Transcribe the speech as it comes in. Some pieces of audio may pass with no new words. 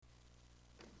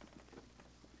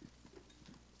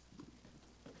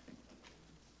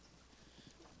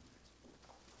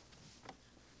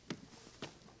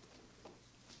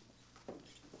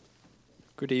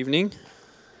Good evening.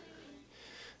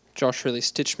 Josh really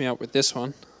stitched me up with this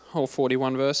one, whole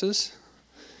 41 verses.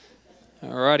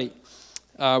 Alrighty.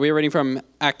 We're reading from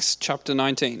Acts chapter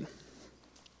 19.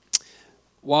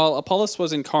 While Apollos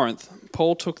was in Corinth,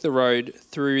 Paul took the road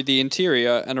through the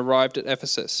interior and arrived at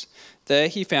Ephesus. There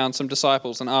he found some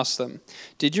disciples and asked them,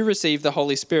 "Did you receive the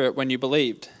Holy Spirit when you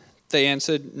believed?" They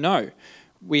answered, "No,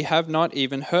 we have not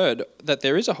even heard that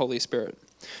there is a Holy Spirit."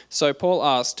 So Paul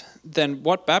asked, "Then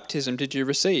what baptism did you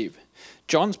receive?"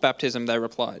 "John's baptism," they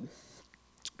replied.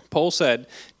 Paul said,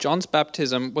 "John's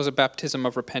baptism was a baptism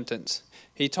of repentance.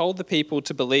 He told the people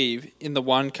to believe in the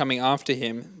one coming after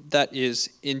him, that is,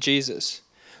 in Jesus."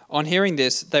 On hearing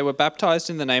this, they were baptized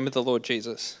in the name of the Lord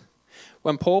Jesus.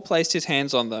 When Paul placed his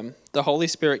hands on them, the Holy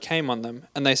Spirit came on them,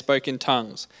 and they spoke in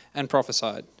tongues and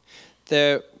prophesied.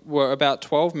 There were about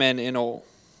 12 men in all.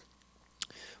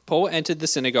 Paul entered the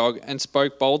synagogue and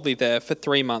spoke boldly there for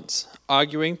 3 months,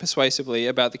 arguing persuasively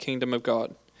about the kingdom of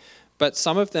God. But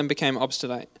some of them became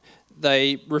obstinate.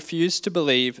 They refused to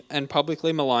believe and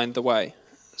publicly maligned the way.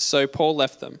 So Paul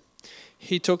left them.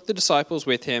 He took the disciples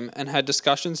with him and had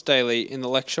discussions daily in the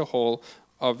lecture hall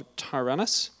of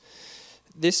Tyrannus.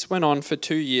 This went on for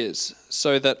 2 years,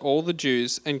 so that all the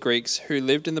Jews and Greeks who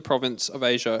lived in the province of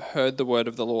Asia heard the word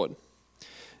of the Lord.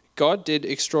 God did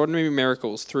extraordinary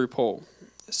miracles through Paul,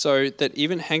 so that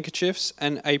even handkerchiefs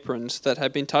and aprons that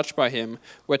had been touched by him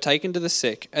were taken to the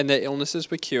sick, and their illnesses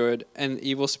were cured, and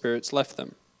evil spirits left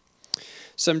them.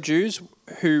 Some Jews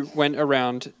who went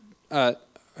around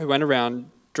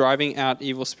driving out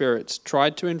evil spirits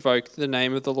tried to invoke the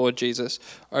name of the Lord Jesus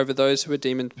over those who were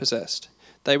demon-possessed.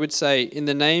 They would say, "In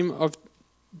the name of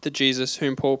the Jesus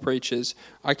whom Paul preaches,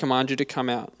 I command you to come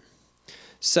out."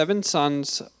 Seven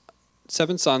sons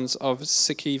of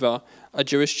Sceva, a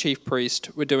Jewish chief priest,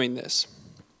 were doing this.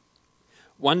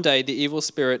 One day the evil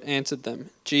spirit answered them,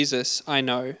 "Jesus I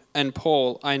know, and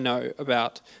Paul I know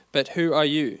about, but who are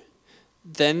you?"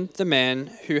 Then the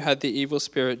man who had the evil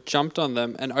spirit jumped on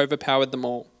them and overpowered them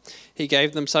all. He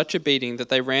gave them such a beating that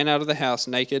they ran out of the house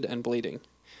naked and bleeding.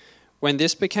 When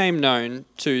this became known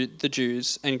to the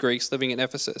Jews and Greeks living in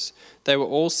Ephesus, they were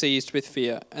all seized with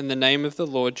fear, and the name of the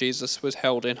Lord Jesus was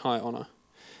held in high honor.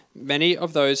 Many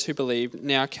of those who believed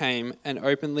now came and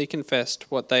openly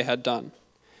confessed what they had done.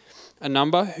 A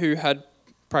number who had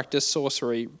practiced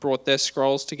sorcery brought their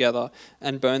scrolls together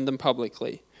and burned them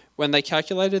publicly. When they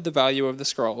calculated the value of the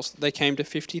scrolls, they came to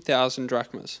 50,000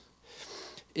 drachmas.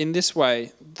 In this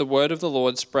way, the word of the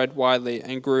Lord spread widely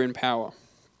and grew in power.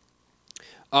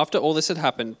 After all this had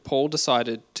happened, Paul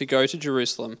decided to go to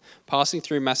Jerusalem, passing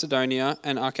through Macedonia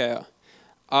and Achaia.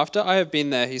 "After I have been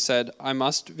there," he said, "I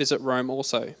must visit Rome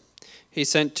also." He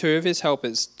sent 2 of his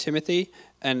helpers, Timothy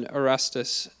and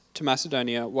Erastus, to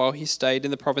Macedonia, while he stayed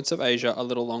in the province of Asia a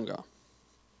little longer.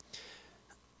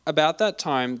 About that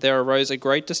time there arose a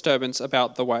great disturbance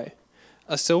about the way.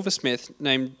 A silversmith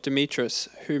named Demetrius,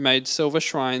 who made silver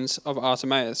shrines of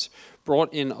Artemis,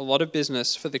 brought in a lot of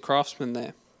business for the craftsmen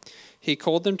there. He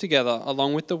called them together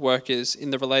along with the workers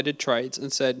in the related trades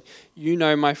and said, "You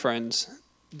know, my friends,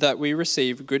 that we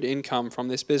receive good income from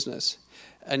this business.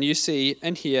 And you see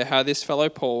and hear how this fellow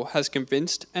Paul has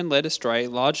convinced and led astray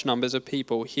large numbers of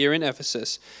people here in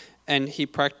Ephesus and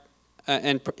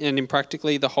in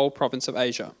practically the whole province of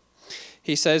Asia.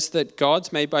 He says that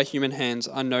gods made by human hands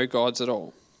are no gods at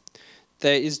all.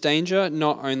 There is danger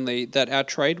not only that our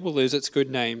trade will lose its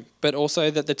good name, but also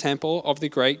that the temple of the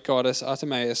great goddess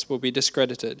Artemis will be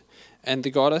discredited, and the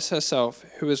goddess herself,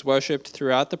 who is worshipped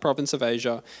throughout the province of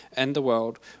Asia and the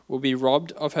world, will be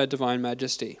robbed of her divine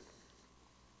majesty."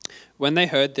 When they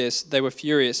heard this, they were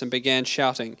furious and began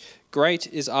shouting, "Great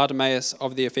is Artemis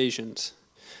of the Ephesians!"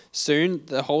 Soon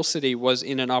the whole city was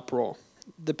in an uproar.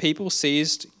 The people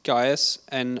seized Gaius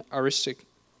and Aristarchus,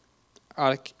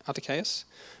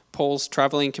 Paul's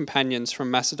travelling companions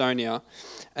from Macedonia,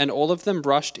 and all of them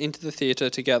rushed into the theatre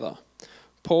together.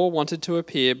 Paul wanted to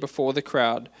appear before the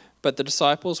crowd, but the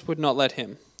disciples would not let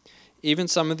him. Even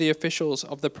some of the officials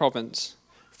of the province,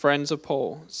 friends of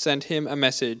Paul, sent him a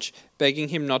message begging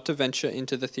him not to venture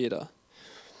into the theatre.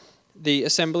 The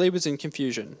assembly was in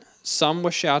confusion. Some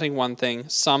were shouting one thing,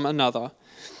 some another.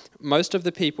 Most of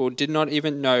the people did not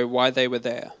even know why they were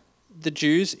there. The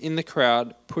Jews in the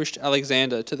crowd pushed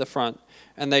Alexander to the front,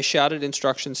 and they shouted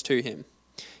instructions to him.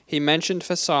 He motioned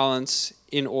for silence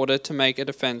in order to make a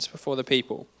defense before the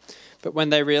people. But when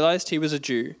they realized he was a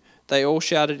Jew, they all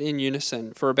shouted in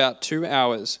unison for about 2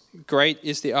 hours, "Great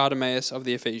is the Artemis of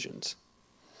the Ephesians."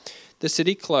 The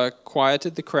city clerk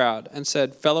quieted the crowd and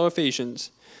said, "Fellow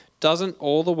Ephesians, Doesn't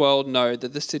all the world know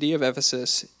that the city of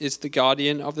Ephesus is the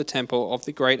guardian of the temple of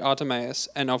the great Artemis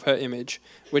and of her image,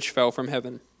 which fell from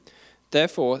heaven?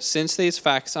 Therefore, since these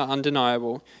facts are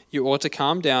undeniable, you ought to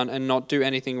calm down and not do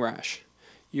anything rash.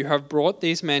 You have brought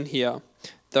these men here,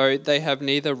 though they have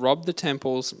neither robbed the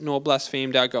temples nor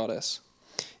blasphemed our goddess.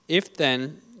 If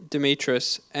then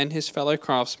Demetrius and his fellow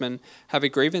craftsmen have a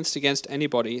grievance against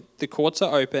anybody, the courts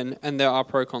are open and there are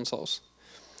proconsuls.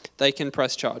 They can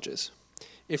press charges.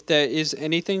 If there is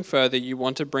anything further you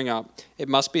want to bring up, it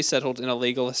must be settled in a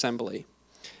legal assembly.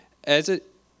 As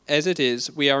it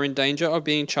is, we are in danger of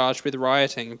being charged with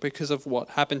rioting because of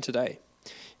what happened today.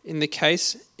 In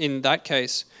that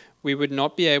case, we would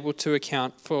not be able to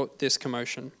account for this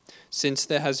commotion, since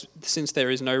there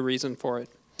is no reason for it.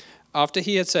 After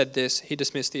he had said this, he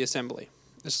dismissed the assembly.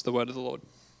 This is the word of the Lord.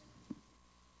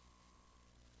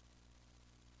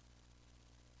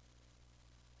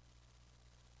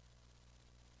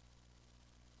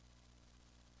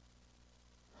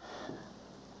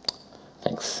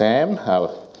 Thanks, Sam.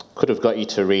 Could have got you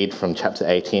to read from chapter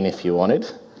 18 if you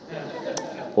wanted.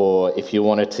 Or if you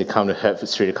wanted to come to Hertford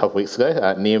Street a couple of weeks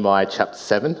ago, Nehemiah chapter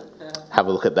 7, have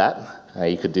a look at that.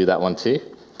 You could do that one too.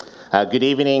 Good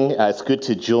evening. It's good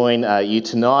to join you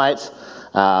tonight.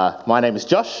 My name is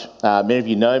Josh. Many of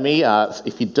you know me.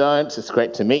 If you don't, it's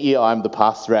great to meet you. I'm the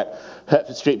pastor at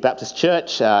Hertford Street Baptist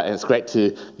Church, and it's great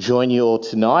to join you all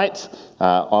tonight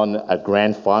on a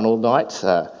grand final night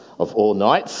of all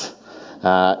nights.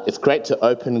 It's great to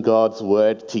open God's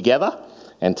word together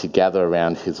and to gather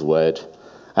around his word.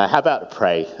 How about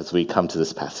pray as we come to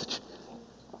this passage?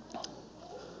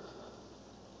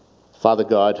 Father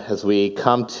God, as we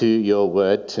come to your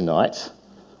word tonight,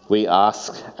 we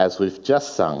ask, as we've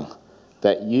just sung,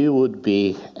 that you would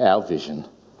be our vision,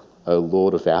 O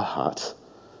Lord of our heart.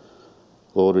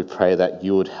 Lord, we pray that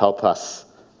you would help us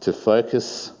to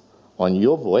focus on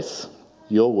your voice,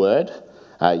 your word,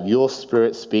 your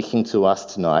spirit speaking to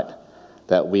us tonight,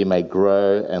 that we may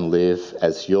grow and live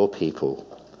as your people,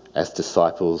 as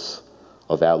disciples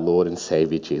of our Lord and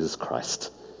Saviour Jesus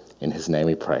Christ. In his name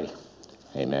we pray.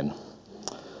 Amen.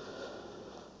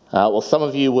 Well, some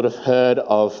of you would have heard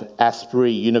of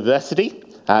Asbury University.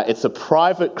 It's a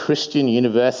private Christian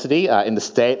university in the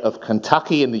state of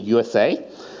Kentucky in the USA.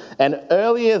 And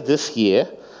earlier this year,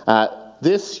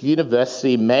 this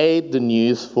university made the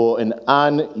news for an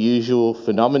unusual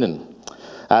phenomenon.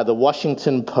 The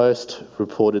Washington Post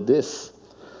reported this.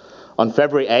 On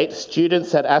February 8,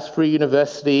 students at Asbury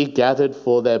University gathered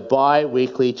for their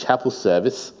bi-weekly chapel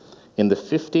service in the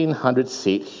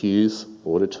 1,500-seat Hughes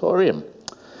Auditorium.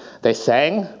 They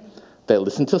sang, they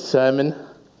listened to a sermon,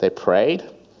 they prayed,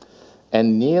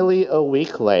 and nearly a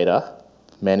week later,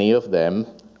 many of them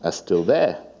are still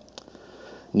there.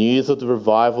 News of the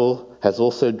revival has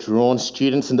also drawn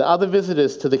students and other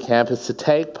visitors to the campus to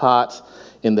take part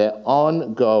in their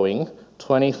ongoing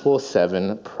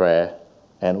 24/7 prayer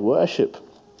and worship.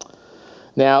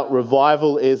 Now,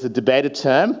 revival is a debated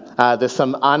term. There's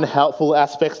some unhelpful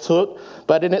aspects to it,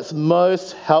 but in its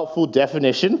most helpful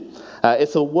definition,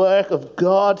 it's a work of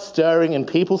God stirring in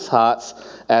people's hearts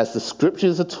as the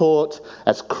scriptures are taught,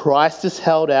 as Christ is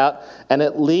held out, and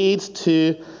it leads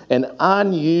to an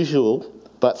unusual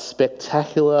but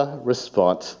spectacular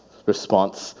response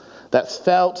that's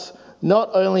felt not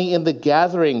only in the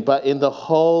gathering, but in the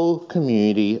whole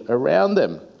community around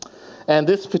them. And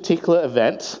this particular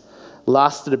event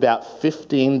lasted about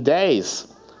 15 days.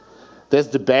 There's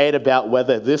debate about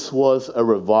whether this was a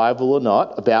revival or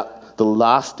not, about the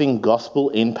lasting gospel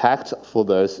impact for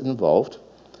those involved.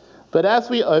 But as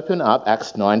we open up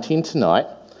Acts 19 tonight,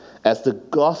 as the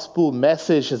gospel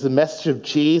message, as the message of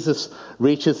Jesus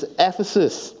reaches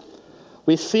Ephesus,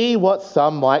 we see what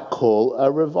some might call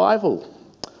a revival,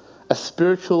 a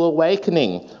spiritual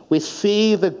awakening. We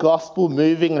see the gospel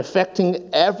moving and affecting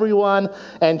everyone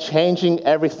and changing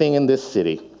everything in this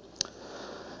city.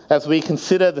 As we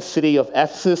consider the city of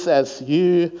Ephesus, as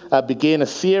you begin a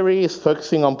series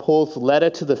focusing on Paul's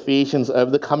letter to the Ephesians over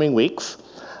the coming weeks,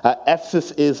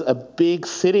 Ephesus is a big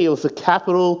city. It was the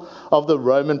capital of the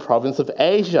Roman province of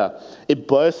Asia. It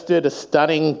boasted a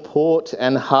stunning port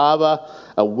and harbour,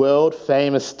 a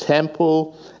world-famous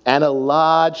temple, and a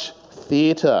large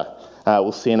theatre.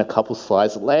 We'll see in a couple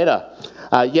slides later.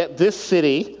 Yet this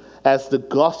city, as the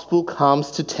gospel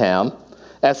comes to town,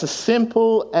 as a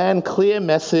simple and clear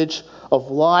message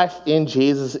of life in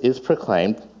Jesus is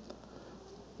proclaimed,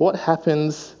 what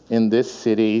happens in this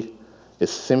city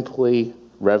is simply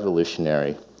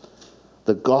revolutionary.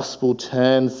 The gospel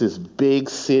turns this big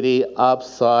city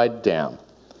upside down.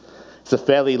 It's a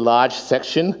fairly large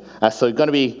section, so we're going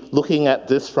to be looking at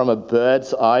this from a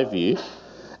bird's eye view.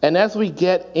 And as we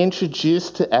get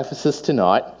introduced to Ephesus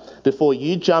tonight, before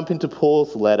you jump into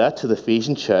Paul's letter to the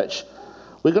Ephesian church,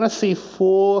 we're going to see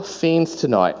 4 scenes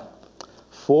tonight,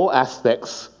 4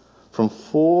 aspects from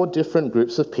 4 different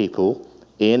groups of people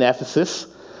in Ephesus,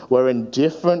 where in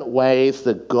different ways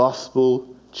the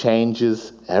gospel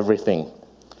changes everything.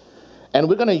 And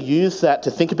we're going to use that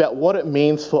to think about what it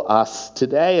means for us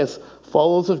today as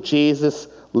followers of Jesus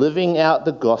living out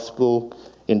the gospel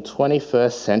in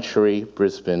 21st century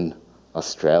Brisbane,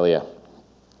 Australia.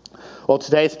 Well,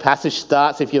 today's passage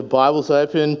starts, if your Bible's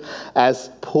open, as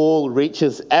Paul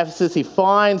reaches Ephesus. He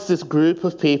finds this group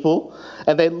of people,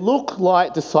 and they look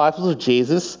like disciples of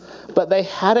Jesus, but they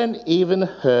hadn't even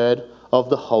heard of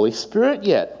the Holy Spirit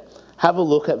yet. Have a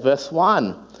look at verse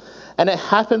 1. And it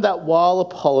happened that while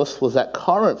Apollos was at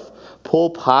Corinth, Paul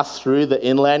passed through the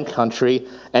inland country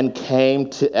and came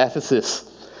to Ephesus.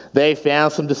 They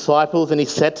found some disciples, and he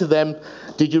said to them,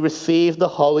 "Did you receive the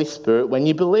Holy Spirit when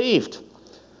you believed?"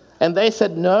 And they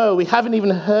said, "No, we haven't even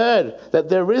heard that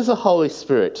there is a Holy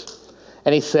Spirit."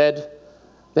 And he said,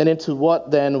 "Then into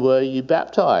what then were you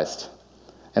baptized?"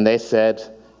 And they said,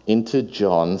 "Into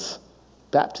John's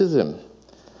baptism."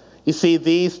 You see,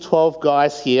 these 12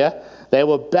 guys here, they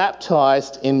were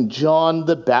baptized in John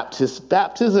the Baptist's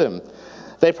baptism.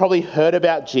 They probably heard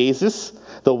about Jesus,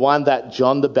 the one that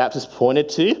John the Baptist pointed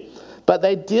to, but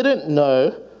they didn't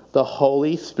know the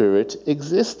Holy Spirit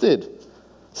existed.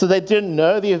 So they didn't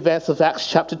know the events of Acts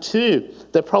chapter 2.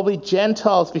 They're probably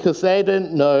Gentiles because they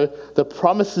didn't know the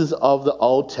promises of the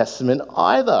Old Testament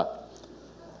either.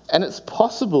 And it's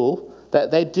possible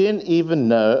that they didn't even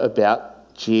know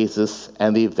about Jesus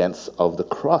and the events of the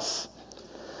cross.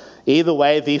 Either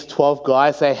way, these 12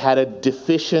 guys, they had a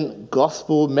deficient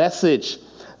gospel message.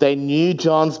 They knew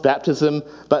John's baptism,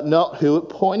 but not who it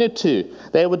pointed to.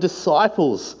 They were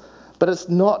disciples, but it's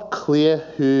not clear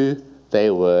who they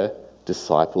were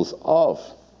disciples of.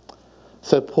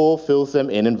 So Paul fills them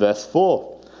in verse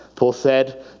 4. Paul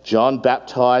said, "John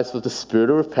baptized with the spirit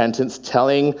of repentance,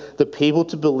 telling the people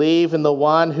to believe in the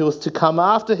one who was to come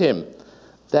after him.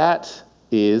 That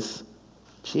is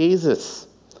Jesus."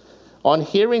 On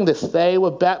hearing this, they were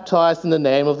baptized in the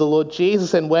name of the Lord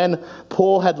Jesus. And when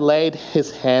Paul had laid his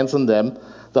hands on them,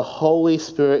 the Holy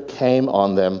Spirit came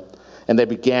on them, and they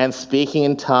began speaking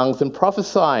in tongues and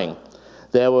prophesying.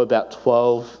 There were about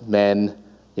 12 men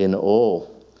in all.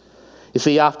 You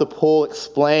see, after Paul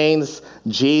explains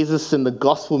Jesus and the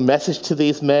gospel message to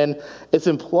these men, it's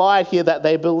implied here that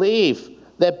they believe.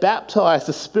 They're baptized.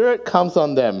 The Spirit comes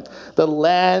on them.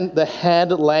 The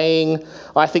hand laying,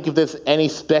 I think if there's any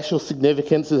special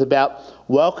significance, is about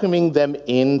welcoming them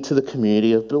into the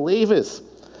community of believers.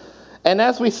 And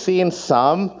as we see in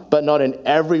some, but not in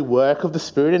every work of the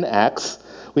Spirit in Acts,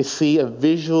 we see a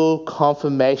visual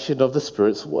confirmation of the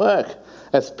Spirit's work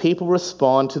as people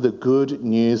respond to the good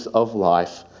news of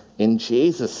life in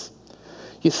Jesus.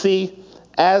 You see,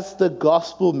 as the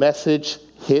gospel message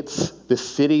hits the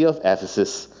city of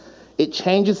Ephesus, it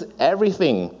changes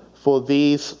everything for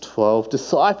these 12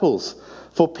 disciples,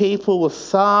 for people with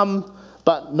some,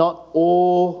 but not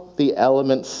all, the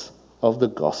elements of the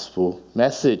gospel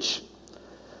message.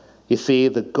 You see,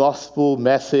 the gospel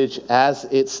message, as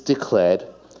it's declared,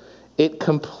 it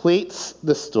completes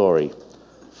the story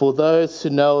for those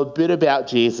who know a bit about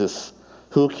Jesus,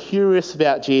 who are curious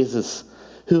about Jesus,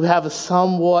 who have a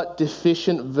somewhat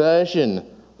deficient version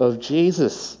of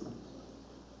Jesus.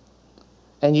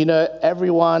 And you know,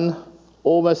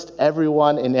 almost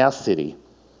everyone in our city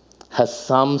has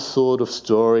some sort of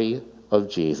story of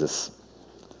Jesus.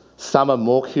 Some are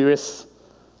more curious,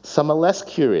 some are less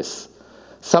curious.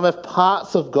 Some have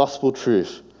parts of gospel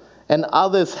truth, and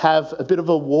others have a bit of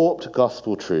a warped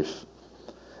gospel truth.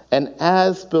 And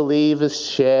as believers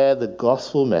share the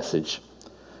gospel message,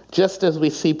 just as we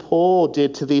see Paul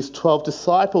did to these 12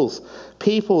 disciples,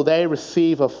 they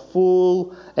receive a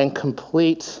full and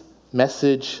complete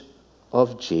message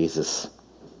of Jesus.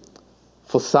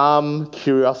 For some,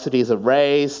 curiosities are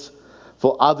raised.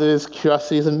 For others,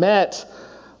 curiosities are met.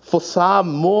 For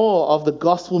some, more of the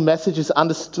gospel message is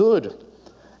understood.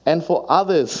 And for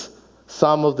others,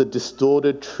 some of the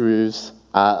distorted truths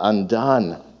are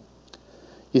undone.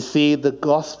 You see, the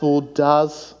gospel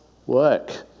does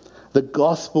work. The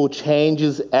gospel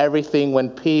changes everything when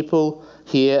people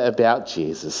hear about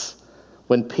Jesus,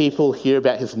 when people hear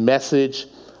about his message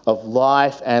of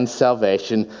life and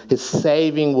salvation, his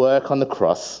saving work on the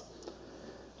cross.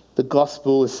 The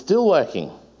gospel is still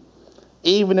working,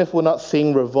 even if we're not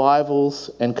seeing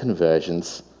revivals and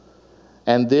conversions.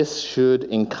 And this should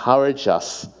encourage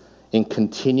us in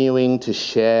continuing to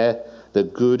share the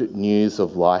good news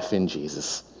of life in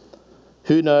Jesus,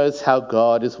 Who knows how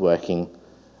God is working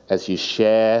as you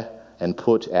share and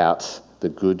put out the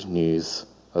good news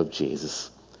of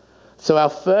Jesus? So our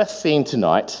first scene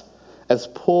tonight, as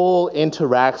Paul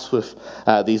interacts with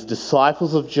these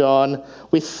disciples of John,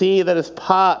 we see that as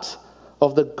part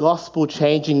of the gospel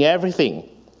changing everything,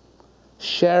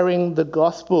 sharing the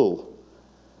gospel,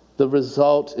 the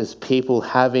result is people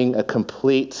having a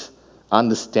complete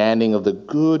understanding of the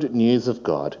good news of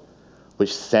God,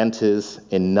 which centers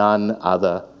in none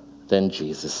other than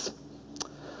Jesus.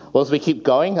 Well, as we keep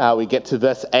going, we get to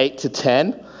verse 8 to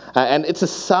 10, and it's a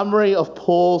summary of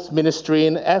Paul's ministry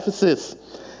in Ephesus.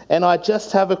 And I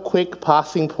just have a quick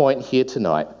passing point here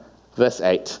tonight. Verse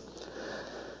 8.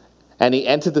 And he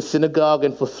entered the synagogue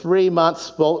and for 3 months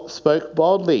spoke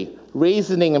boldly,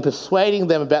 reasoning and persuading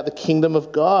them about the kingdom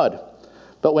of God.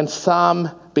 But when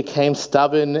some became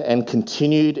stubborn and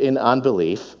continued in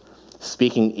unbelief,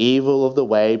 speaking evil of the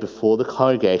way before the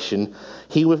congregation,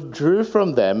 he withdrew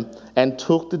from them and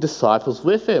took the disciples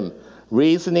with him,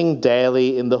 reasoning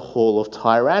daily in the hall of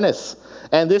Tyrannus.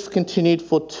 And this continued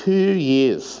for 2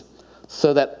 years,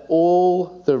 so that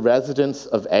all the residents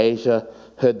of Asia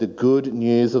heard the good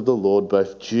news of the Lord,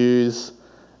 both Jews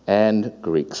and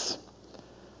Greeks.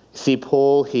 You see,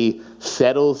 Paul, he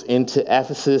settles into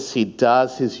Ephesus. He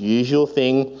does his usual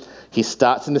thing. He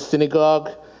starts in the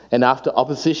synagogue, and after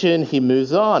opposition, he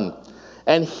moves on.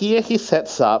 And here he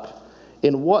sets up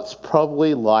in what's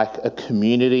probably like a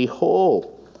community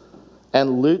hall.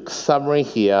 And Luke's summary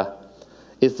here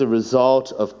is the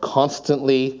result of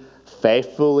constantly,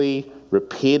 faithfully,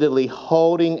 repeatedly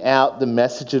holding out the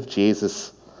message of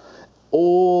Jesus.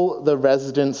 All the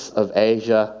residents of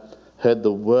Asia heard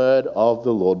the word of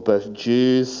the Lord, both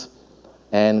Jews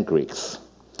and Greeks.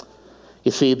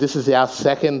 You see, this is our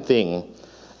second thing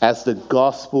as the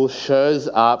gospel shows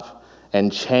up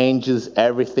and changes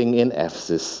everything in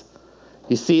Ephesus.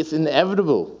 You see, it's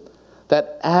inevitable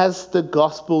that as the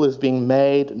gospel is being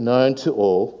made known to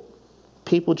all,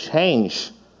 people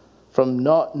change from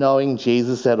not knowing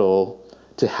Jesus at all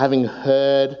to having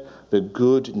heard the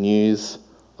good news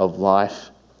of life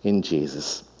in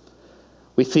Jesus.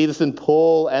 We see this in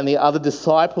Paul and the other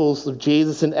disciples of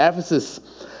Jesus in Ephesus.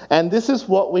 And this is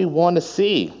what we want to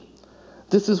see.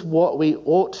 This is what we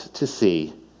ought to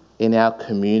see in our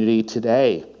community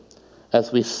today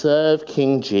as we serve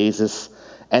King Jesus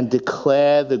and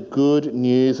declare the good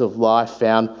news of life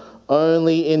found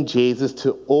only in Jesus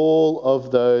to all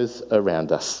of those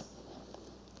around us.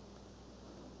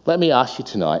 Let me ask you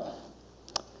tonight,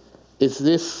 is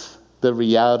this the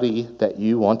reality that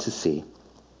you want to see?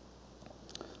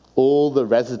 All the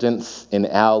residents in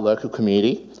our local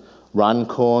community,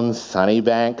 Runcorn,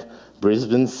 Sunnybank,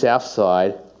 Brisbane South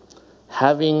Side,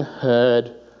 having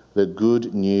heard the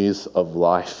good news of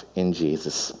life in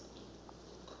Jesus.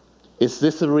 Is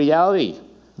this a reality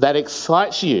that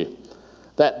excites you,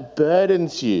 that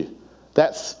burdens you,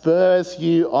 that spurs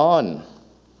you on?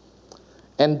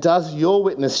 And does your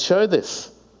witness show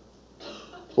this?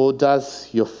 Or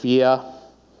does your fear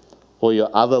or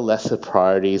your other lesser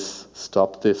priorities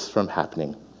stop this from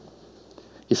happening?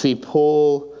 You see,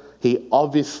 Paul, he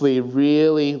obviously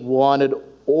really wanted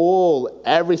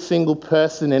every single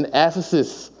person in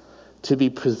Ephesus to be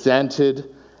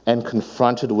presented and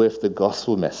confronted with the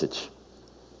gospel message.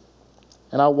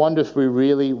 And I wonder if we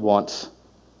really want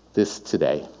this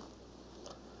today.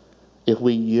 If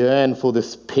we yearn for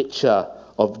this picture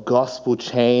of gospel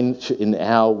change in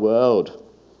our world,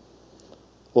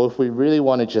 or if we really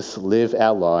want to just live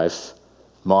our lives,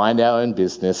 mind our own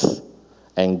business,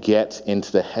 and get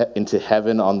into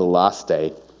heaven on the last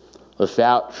day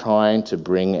without trying to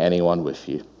bring anyone with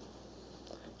you.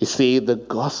 You see, the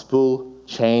gospel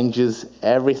changes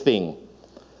everything,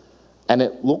 and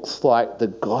it looks like the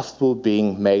gospel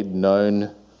being made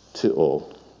known to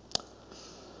all.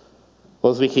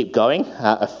 Well, as we keep going,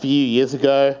 a few years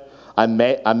ago, I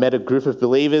met a group of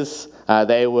believers.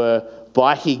 They were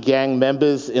bikie gang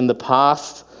members in the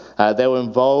past. They were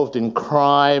involved in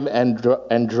crime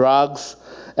and drugs.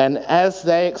 And as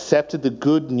they accepted the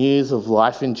good news of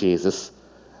life in Jesus,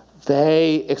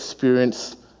 they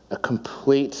experienced a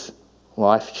complete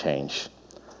life change.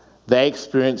 They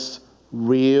experienced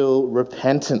real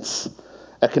repentance,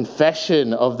 a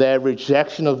confession of their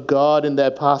rejection of God in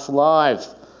their past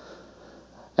lives.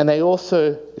 And they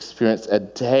also experienced a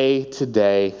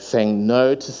day-to-day saying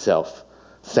no to self,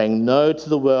 saying no to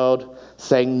the world,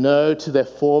 saying no to their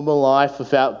former life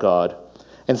without God,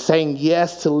 and saying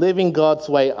yes to living God's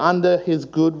way under his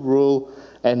good rule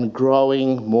and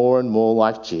growing more and more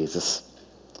like Jesus.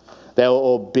 They were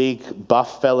all big,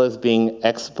 buff fellas being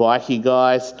ex-bikie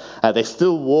guys. They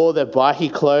still wore their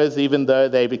bikie clothes even though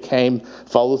they became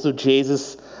followers of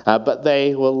Jesus. But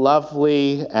they were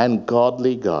lovely and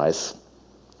godly guys.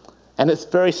 And it's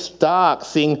very stark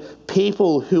seeing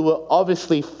people who were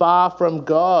obviously far from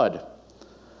God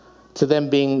to them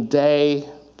being day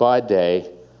by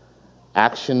day,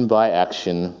 action by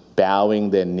action, bowing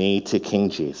their knee to King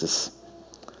Jesus.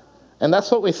 And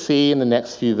that's what we see in the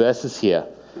next few verses here.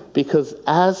 Because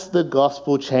as the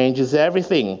gospel changes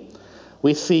everything,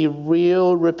 we see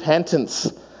real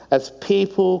repentance as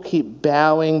people keep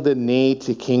bowing the knee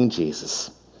to King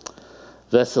Jesus.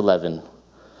 Verse 11.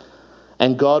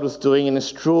 And God was doing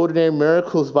extraordinary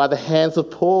miracles by the hands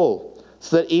of Paul,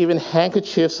 so that even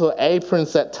handkerchiefs or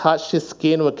aprons that touched his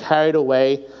skin were carried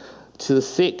away to the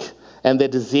sick, and their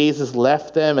diseases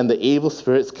left them, and the evil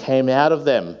spirits came out of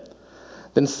them.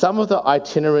 Then some of the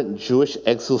itinerant Jewish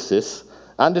exorcists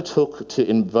undertook to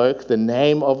invoke the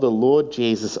name of the Lord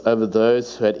Jesus over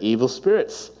those who had evil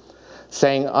spirits,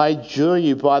 saying, I adjure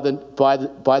you by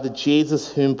the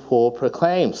Jesus whom Paul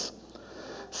proclaims.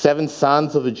 7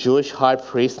 sons of a Jewish high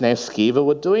priest named Sceva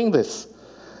were doing this.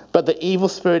 But the evil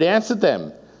spirit answered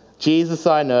them, Jesus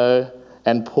I know,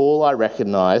 and Paul I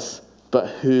recognize, but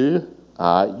who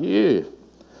are you?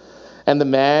 And the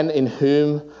man in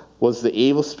whom was the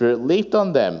evil spirit leaped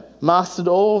on them, mastered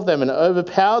all of them, and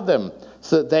overpowered them,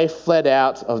 so that they fled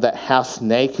out of that house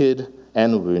naked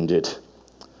and wounded.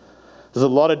 There's a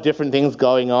lot of different things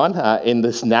going on in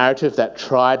this narrative that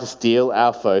try to steal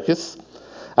our focus.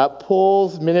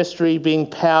 Paul's ministry being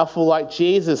powerful like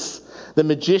Jesus, the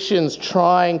magicians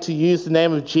trying to use the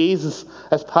name of Jesus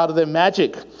as part of their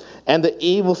magic, and the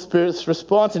evil spirit's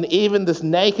response, and even this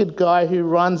naked guy who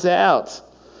runs out.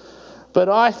 But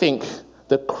I think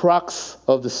the crux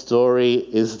of the story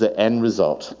is the end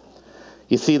result.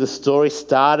 You see, the story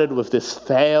started with this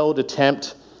failed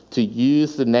attempt to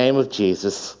use the name of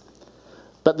Jesus,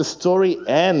 but the story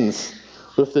ends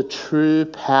with the true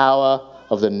power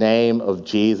of the name of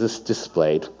Jesus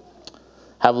displayed.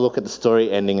 Have a look at the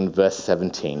story ending in verse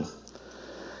 17.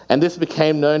 And this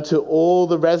became known to all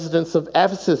the residents of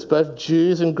Ephesus, both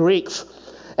Jews and Greeks,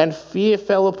 and fear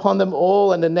fell upon them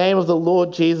all, and the name of the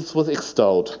Lord Jesus was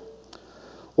extolled.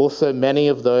 Also, many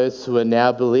of those who are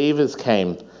now believers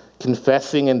came,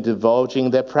 confessing and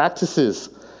divulging their practices.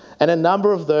 And a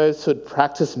number of those who had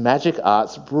practiced magic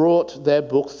arts brought their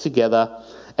books together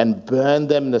and burned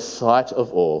them in the sight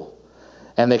of all.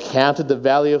 And they counted the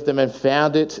value of them and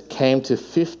found it came to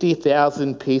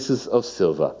 50,000 pieces of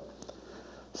silver.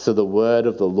 So the word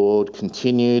of the Lord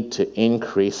continued to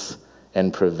increase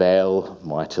and prevail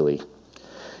mightily.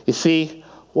 You see,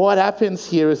 what happens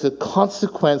here is a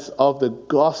consequence of the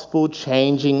gospel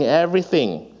changing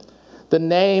everything. The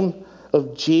name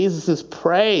of Jesus is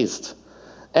praised.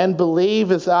 And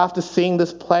believers, after seeing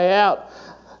this play out,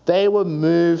 they were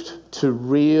moved to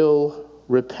real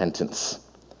repentance,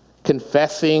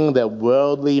 confessing their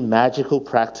worldly magical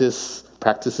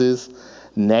practices,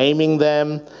 naming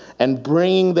them, and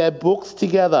bringing their books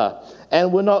together.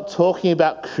 And we're not talking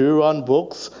about Quran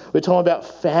books. We're talking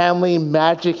about family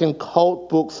magic and cult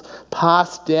books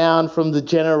passed down from the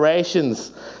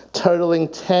generations, totaling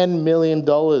 $10 million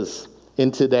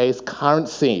in today's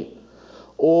currency.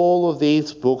 All of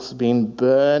these books being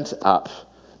burnt up.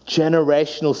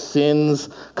 Generational sins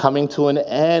coming to an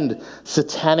end.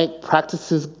 Satanic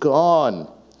practices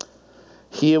gone.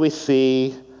 Here we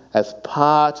see, as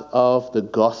part of the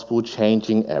gospel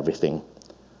changing everything,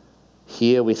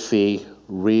 here we see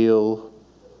real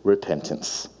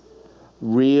repentance.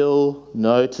 Real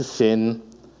no to sin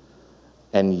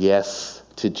and yes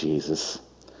to Jesus.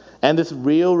 And this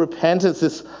real repentance,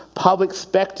 this public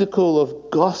spectacle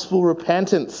of gospel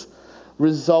repentance,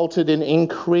 resulted in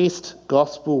increased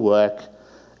gospel work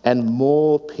and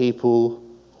more people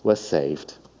were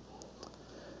saved.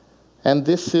 And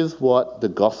this is what the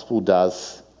gospel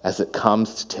does as it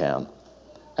comes to town,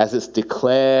 as it's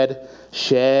declared,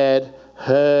 shared,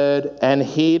 heard, and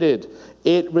heeded.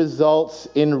 It results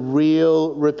in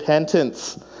real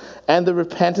repentance. And the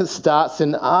repentance starts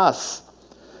in us.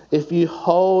 If you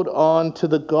hold on to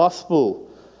the gospel,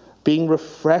 being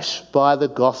refreshed by the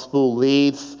gospel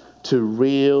leads to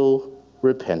real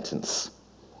repentance.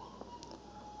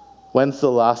 When's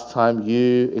the last time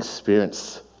you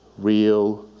experienced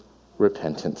real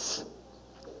repentance?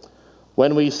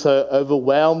 When were you so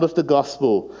overwhelmed with the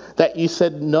gospel that you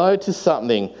said no to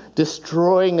something,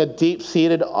 destroying a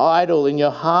deep-seated idol in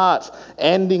your heart,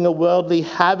 ending a worldly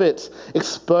habit,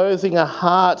 exposing a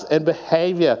heart and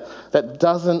behavior that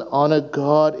doesn't honor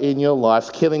God in your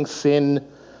life, killing sin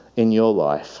in your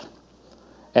life?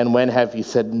 And when have you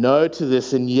said no to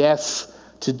this and yes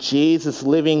to Jesus,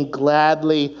 living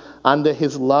gladly under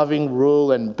his loving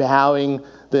rule and bowing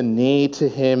the knee to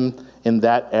him in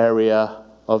that area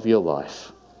of your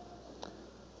life?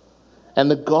 And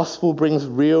the gospel brings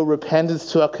real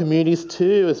repentance to our communities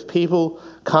too, as people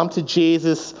come to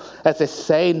Jesus, as they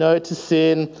say no to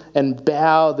sin and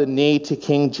bow the knee to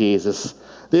King Jesus.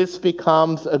 This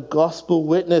becomes a gospel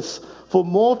witness for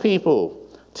more people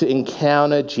to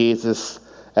encounter Jesus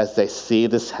as they see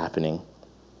this happening.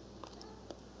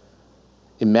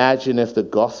 Imagine if the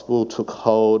gospel took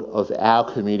hold of our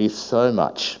community so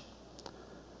much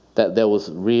that there was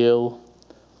real,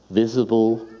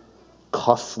 visible,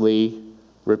 costly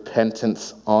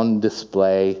repentance on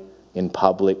display in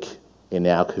public in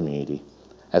our community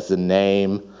as the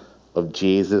name of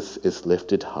Jesus is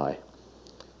lifted high.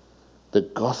 The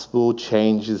gospel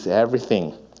changes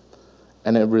everything,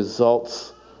 and it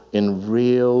results in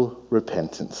real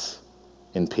repentance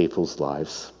in people's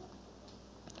lives.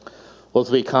 Well,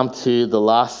 as we come to the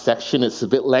last section, it's a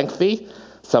bit lengthy.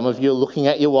 Some of you are looking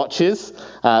at your watches,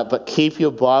 but keep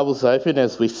your Bibles open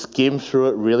as we skim through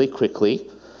it really quickly.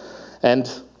 And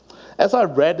as I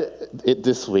read it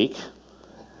this week,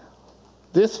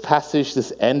 this passage,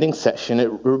 this ending section,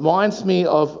 it reminds me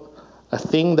of a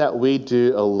thing that we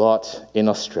do a lot in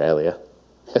Australia,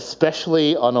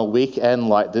 especially on a weekend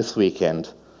like this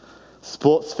weekend.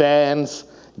 Sports fans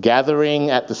gathering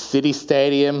at the City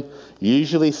Stadium,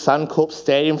 usually Suncorp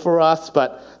Stadium for us,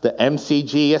 but the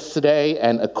MCG yesterday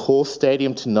and Accor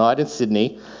Stadium tonight in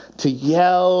Sydney, to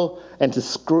yell and to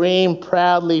scream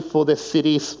proudly for their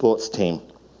city sports team.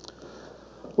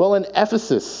 Well, in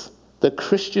Ephesus, the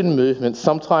Christian movement,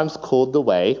 sometimes called the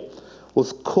Way,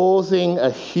 was causing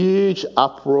a huge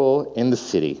uproar in the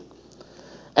city.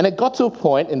 And it got to a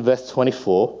point in verse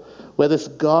 24 where this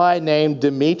guy named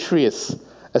Demetrius,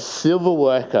 a silver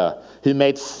worker who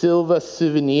made silver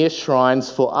souvenir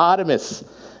shrines for Artemis,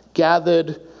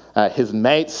 gathered his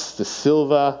mates, the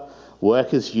Silver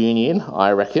Workers Union,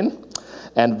 I reckon.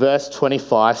 And verse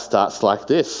 25 starts like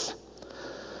this.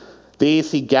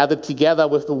 These he gathered together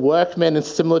with the workmen in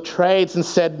similar trades and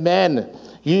said, "Men,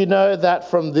 you know that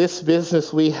from this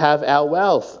business we have our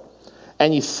wealth.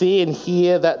 And you see and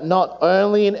hear that not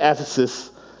only in Ephesus,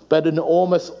 but in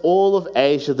almost all of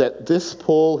Asia, that this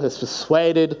Paul has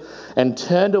persuaded and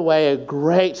turned away a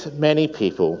great many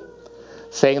people,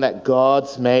 saying that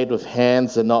gods made with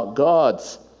hands are not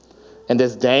gods. And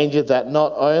there's danger that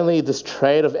not only this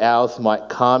trade of ours might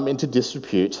come into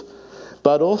disrepute,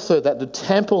 but also that the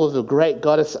temple of the great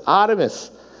goddess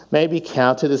Artemis may be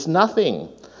counted as nothing,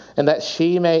 and that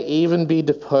she may even be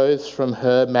deposed from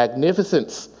her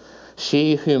magnificence,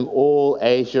 she whom all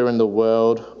Asia and the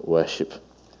world worship."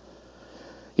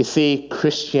 You see,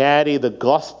 Christianity, the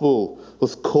gospel,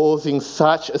 was causing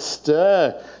such a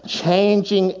stir,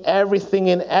 changing everything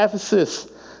in Ephesus,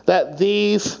 that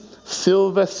these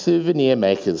silver souvenir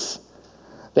makers,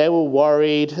 they were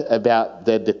worried about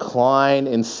their decline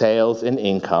in sales and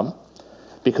income,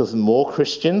 because more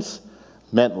Christians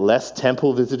meant less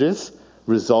temple visitors,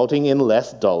 resulting in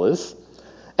less dollars.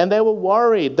 And they were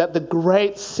worried that the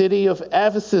great city of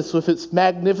Ephesus with its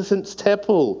magnificent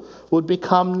temple would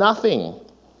become nothing.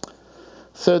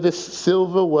 So this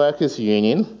Silver Workers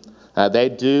Union, they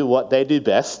do what they do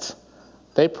best.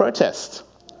 They protest.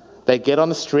 They get on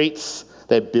the streets,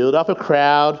 they build up a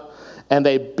crowd, and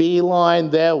they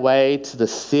beeline their way to the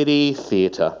city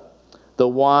theatre, the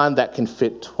one that can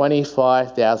fit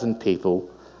 25,000 people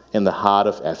in the heart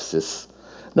of Ephesus.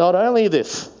 Not only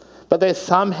this, but they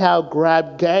somehow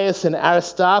grab Gaius and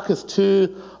Aristarchus,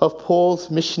 two of Paul's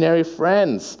missionary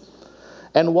friends.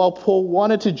 And while Paul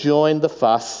wanted to join the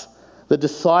fuss, the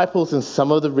disciples and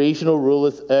some of the regional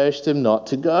rulers urged him not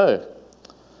to go.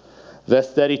 Verse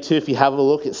 32, if you have a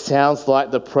look, it sounds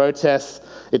like the protest,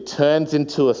 it turns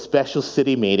into a special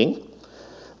city meeting,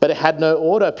 but it had no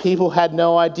order. People had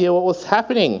no idea what was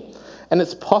happening. And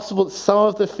it's possible that some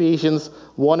of the Ephesians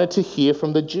wanted to hear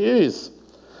from the Jews.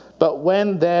 But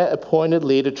when their appointed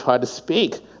leader tried to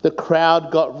speak, the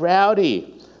crowd got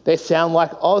rowdy. They sound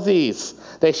like Aussies.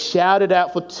 They shouted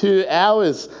out for 2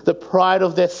 hours, the pride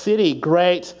of their city,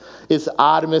 "Great is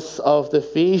Artemis of the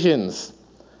Ephesians."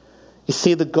 You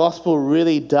see, the gospel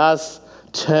really does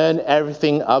turn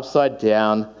everything upside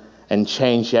down and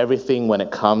change everything when it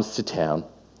comes to town.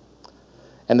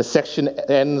 And the section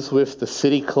ends with the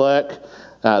city clerk,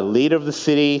 leader of the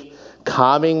city,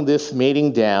 calming this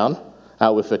meeting down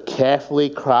with a carefully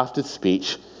crafted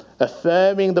speech,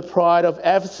 affirming the pride of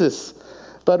Ephesus,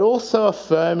 but also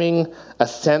affirming a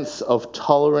sense of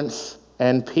tolerance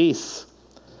and peace,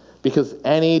 because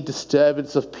any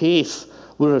disturbance of peace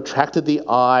would have attracted the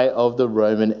eye of the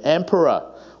Roman emperor,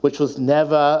 which was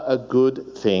never a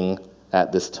good thing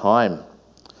at this time.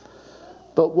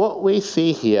 But what we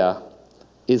see here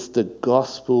is the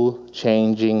gospel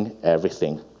changing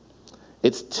everything.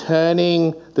 It's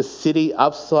turning the city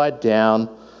upside down,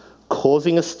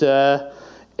 causing a stir,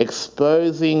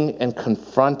 exposing and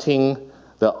confronting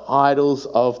the idols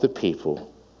of the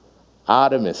people: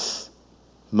 Artemis,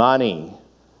 money,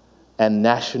 and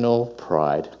national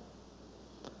pride.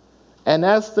 And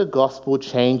as the gospel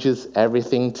changes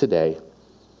everything today,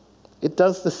 it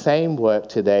does the same work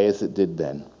today as it did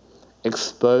then,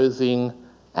 exposing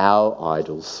our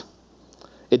idols.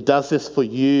 It does this for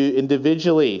you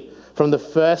individually, from the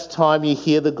first time you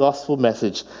hear the gospel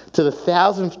message to the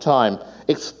 1,000th time,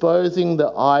 exposing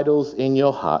the idols in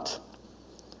your heart.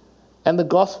 And the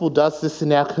gospel does this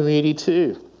in our community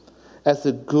too, as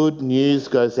the good news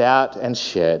goes out and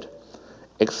shared,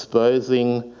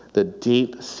 exposing the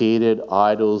deep-seated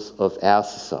idols of our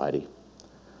society,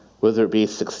 whether it be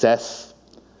success,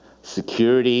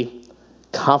 security,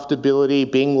 comfortability,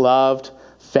 being loved,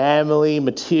 family,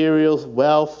 materials,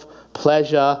 wealth,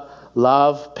 pleasure,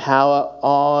 love, power,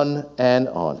 on and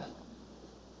on.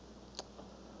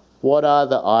 What are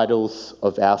the idols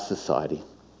of our society?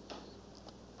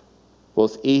 Well,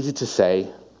 it's easy to say,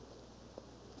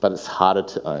 but it's harder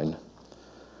to own.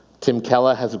 Tim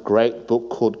Keller has a great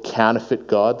book called Counterfeit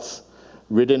Gods,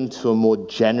 written to a more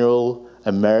general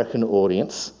American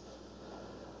audience.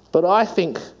 But I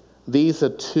think these are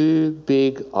two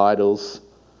big idols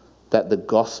that the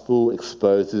gospel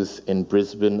exposes in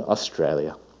Brisbane,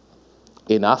 Australia.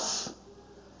 In us,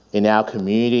 in our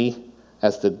community,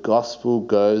 as the gospel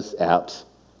goes out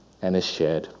and is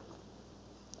shared.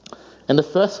 And the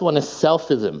first one is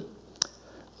selfism.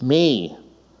 Me.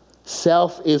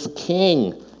 Self is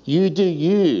king. You do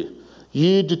you.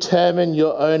 You determine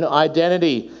your own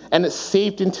identity. And it's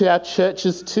seeped into our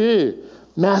churches too,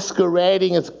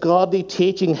 masquerading as godly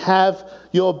teaching. Have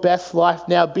your best life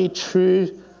now. Be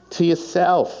true to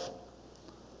yourself.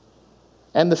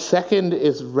 And the second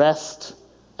is rest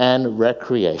and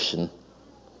recreation.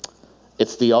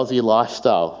 It's the Aussie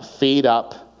lifestyle. Feed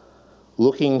up,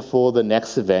 looking for the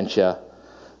next adventure,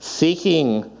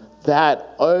 seeking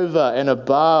that over and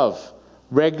above,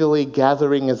 regularly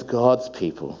gathering as God's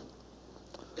people.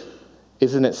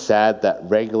 Isn't it sad that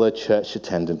regular church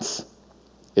attendance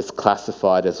is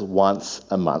classified as once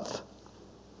a month?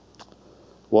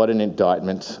 What an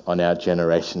indictment on our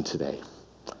generation today.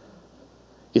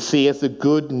 You see, as the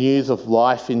good news of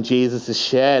life in Jesus is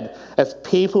shared, as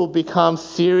people become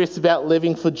serious about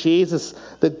living for Jesus,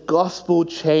 the gospel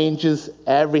changes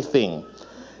everything.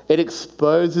 It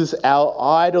exposes our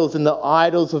idols and the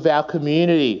idols of our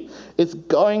community. It's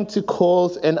going to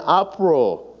cause an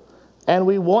uproar, and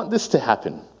we want this to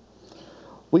happen.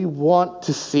 We want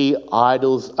to see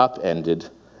idols upended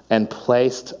and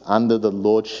placed under the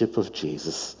lordship of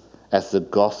Jesus as the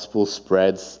gospel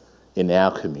spreads in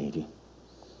our community.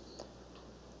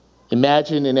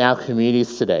 Imagine in our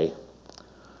communities today,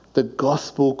 the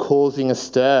gospel causing a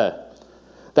stir,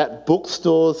 that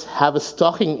bookstores have a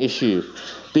stocking issue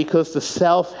because the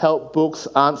self-help books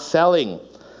aren't selling,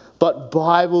 but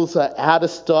Bibles are out of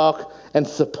stock and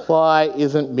supply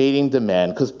isn't meeting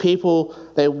demand because people,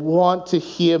 they want to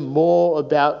hear more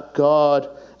about God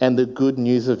and the good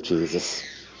news of Jesus.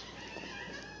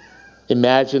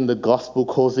 Imagine the gospel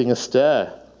causing a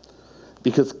stir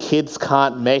because kids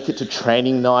can't make it to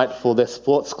training night for their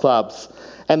sports clubs,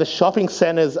 and the shopping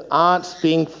centres aren't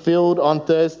being filled on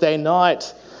Thursday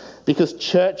night because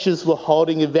churches were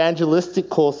holding evangelistic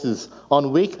courses on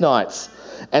weeknights,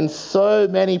 and so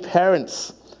many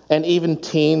parents and even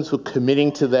teens were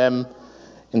committing to them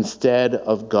instead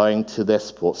of going to their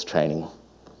sports training.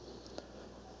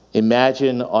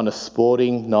 Imagine on a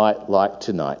sporting night like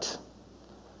tonight,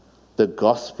 the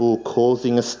gospel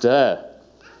causing a stir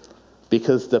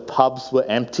because the pubs were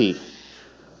empty,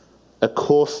 a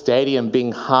course stadium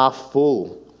being half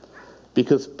full,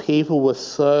 because people were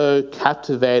so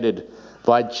captivated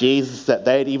by Jesus that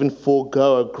they'd even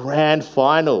forego a grand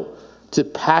final to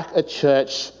pack a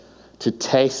church to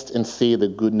taste and see the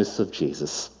goodness of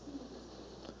Jesus.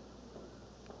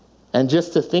 And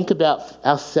just to think about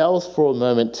ourselves for a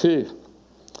moment too.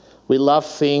 We love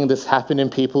seeing this happen in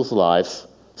people's lives.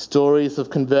 Stories of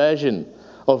conversion,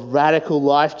 of radical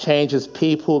life change as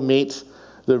people meet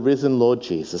the risen Lord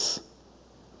Jesus.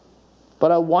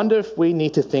 But I wonder if we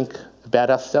need to think about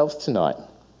ourselves tonight.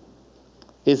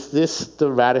 Is this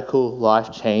the radical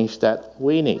life change that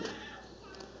we need?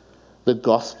 The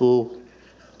gospel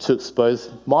to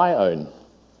expose my own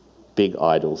big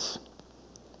idols,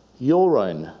 your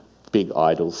own big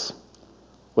idols,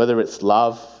 whether it's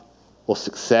love or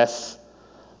success,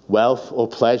 wealth or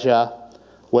pleasure,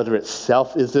 whether it's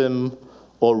selfism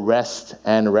or rest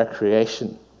and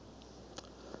recreation.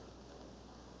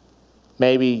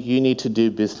 Maybe you need to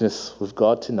do business with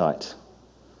God tonight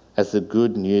as the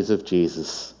good news of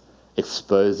Jesus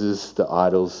exposes the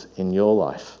idols in your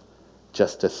life,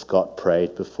 just as Scott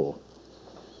prayed before.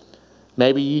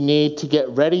 Maybe you need to get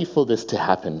ready for this to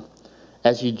happen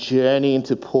as you journey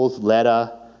into Paul's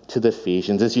letter to the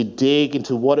Ephesians, as you dig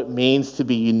into what it means to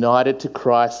be united to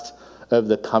Christ over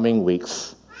the coming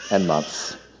weeks and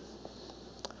months.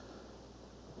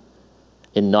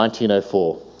 In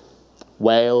 1904,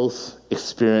 Wales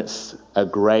experienced a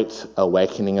great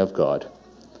awakening of God.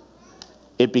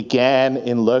 It began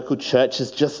in local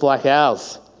churches just like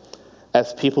ours,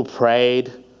 as people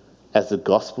prayed, as the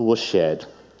gospel was shared.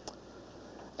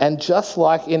 And just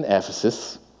like in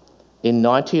Ephesus, in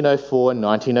 1904 and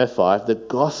 1905, the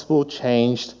gospel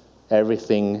changed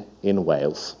everything in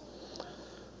Wales.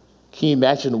 Can you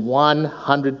imagine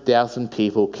 100,000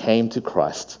 people came to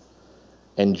Christ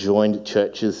and joined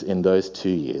churches in those 2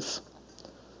 years?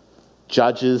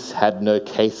 Judges had no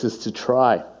cases to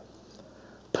try.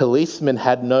 Policemen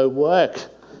had no work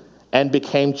and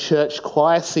became church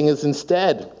choir singers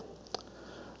instead.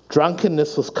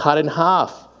 Drunkenness was cut in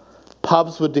half.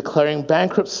 Pubs were declaring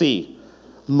bankruptcy.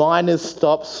 Minors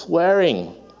stopped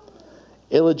swearing.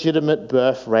 Illegitimate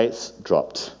birth rates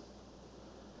dropped.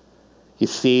 You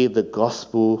see, the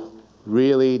gospel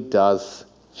really does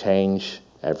change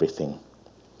everything.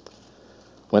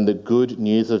 When the good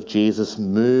news of Jesus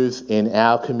moves in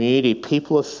our community,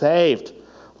 people are saved,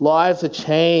 lives are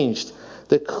changed,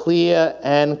 the clear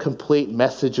and complete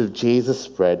message of Jesus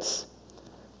spreads,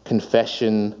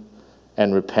 confession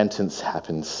and repentance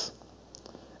happens,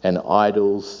 and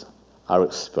idols are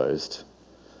exposed.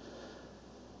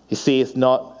 You see, it's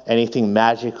not anything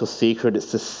magic or secret,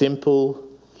 it's the simple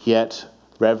yet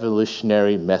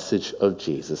revolutionary message of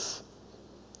Jesus.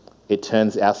 It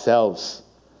turns ourselves,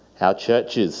 our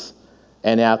churches,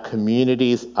 and our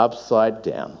communities upside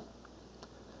down.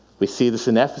 We see this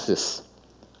in Ephesus.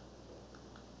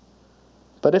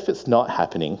 But if it's not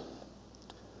happening,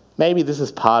 maybe this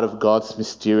is part of God's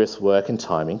mysterious work and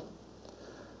timing.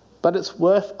 But it's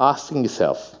worth asking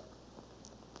yourself,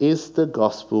 is the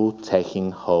gospel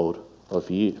taking hold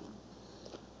of you?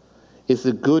 Is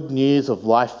the good news of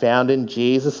life found in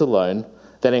Jesus alone,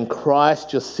 that in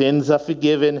Christ your sins are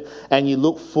forgiven and you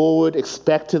look forward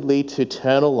expectantly to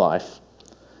eternal life,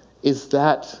 is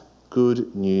that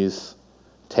good news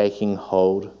taking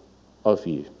hold of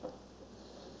you?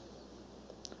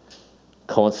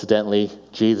 Coincidentally,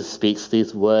 Jesus speaks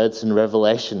these words in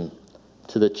Revelation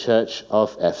to the church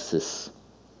of Ephesus.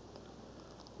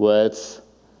 Words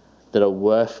that are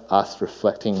worth us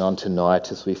reflecting on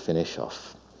tonight as we finish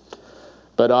off.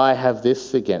 But I have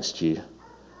this against you,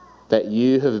 that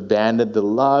you have abandoned the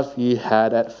love you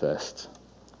had at first.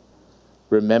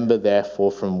 Remember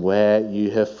therefore from where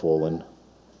you have fallen,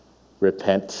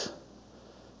 repent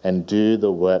and do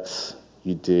the works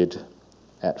you did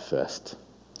at first.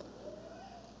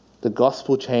 The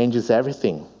gospel changes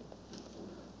everything.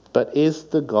 But is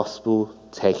the gospel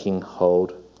taking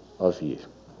hold of you?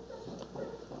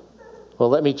 Well,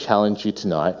 let me challenge you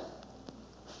tonight.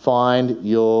 Find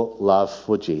your love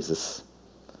for Jesus.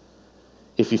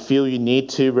 If you feel you need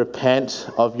to, repent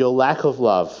of your lack of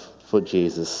love for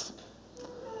Jesus.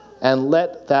 And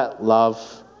let that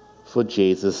love for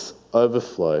Jesus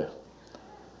overflow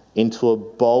into a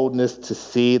boldness to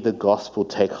see the gospel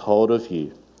take hold of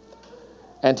you.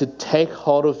 And to take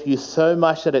hold of you so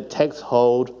much that it takes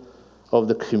hold of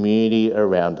the community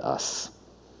around us.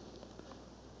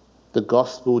 The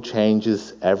gospel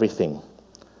changes everything.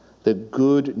 The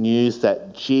good news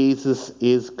that Jesus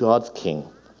is God's King.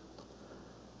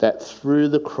 That through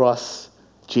the cross,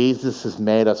 Jesus has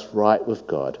made us right with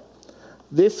God.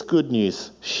 This good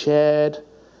news, shared,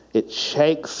 it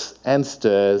shakes and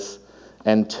stirs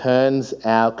and turns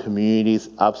our communities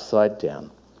upside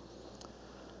down.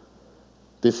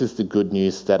 This is the good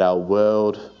news that our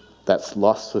world that's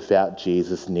lost without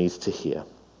Jesus needs to hear.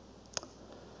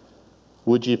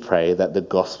 Would you pray that the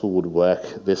gospel would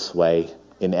work this way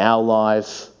in our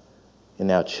lives,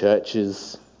 in our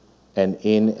churches, and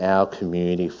in our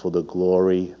community for the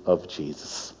glory of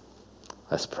Jesus?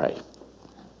 Let's pray.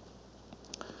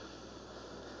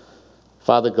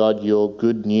 Father God, your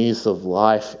good news of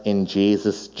life in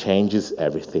Jesus changes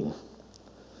everything.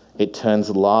 It turns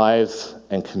lives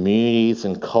and communities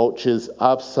and cultures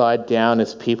upside down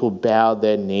as people bow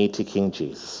their knee to King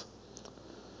Jesus.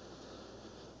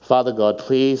 Father God,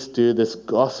 please do this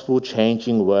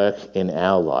gospel-changing work in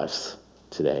our lives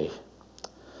today.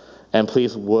 And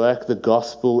please work the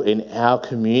gospel in our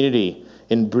community,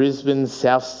 in Brisbane,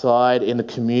 Southside, in the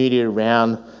community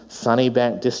around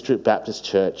Sunnybank District Baptist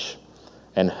Church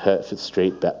and Hertford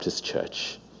Street Baptist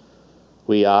Church.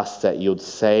 We ask that you'd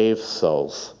save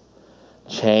souls,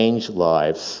 change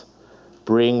lives,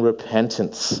 bring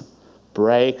repentance,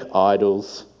 break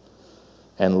idols,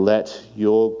 and let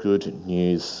your good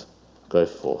news go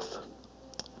forth.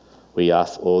 We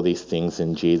ask all these things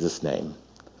in Jesus' name.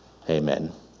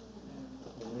 Amen.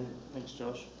 Thanks,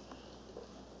 Josh.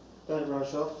 Don't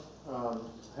rush off.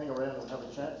 Hang around and have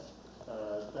a chat.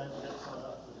 Don't forget to sign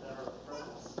up for the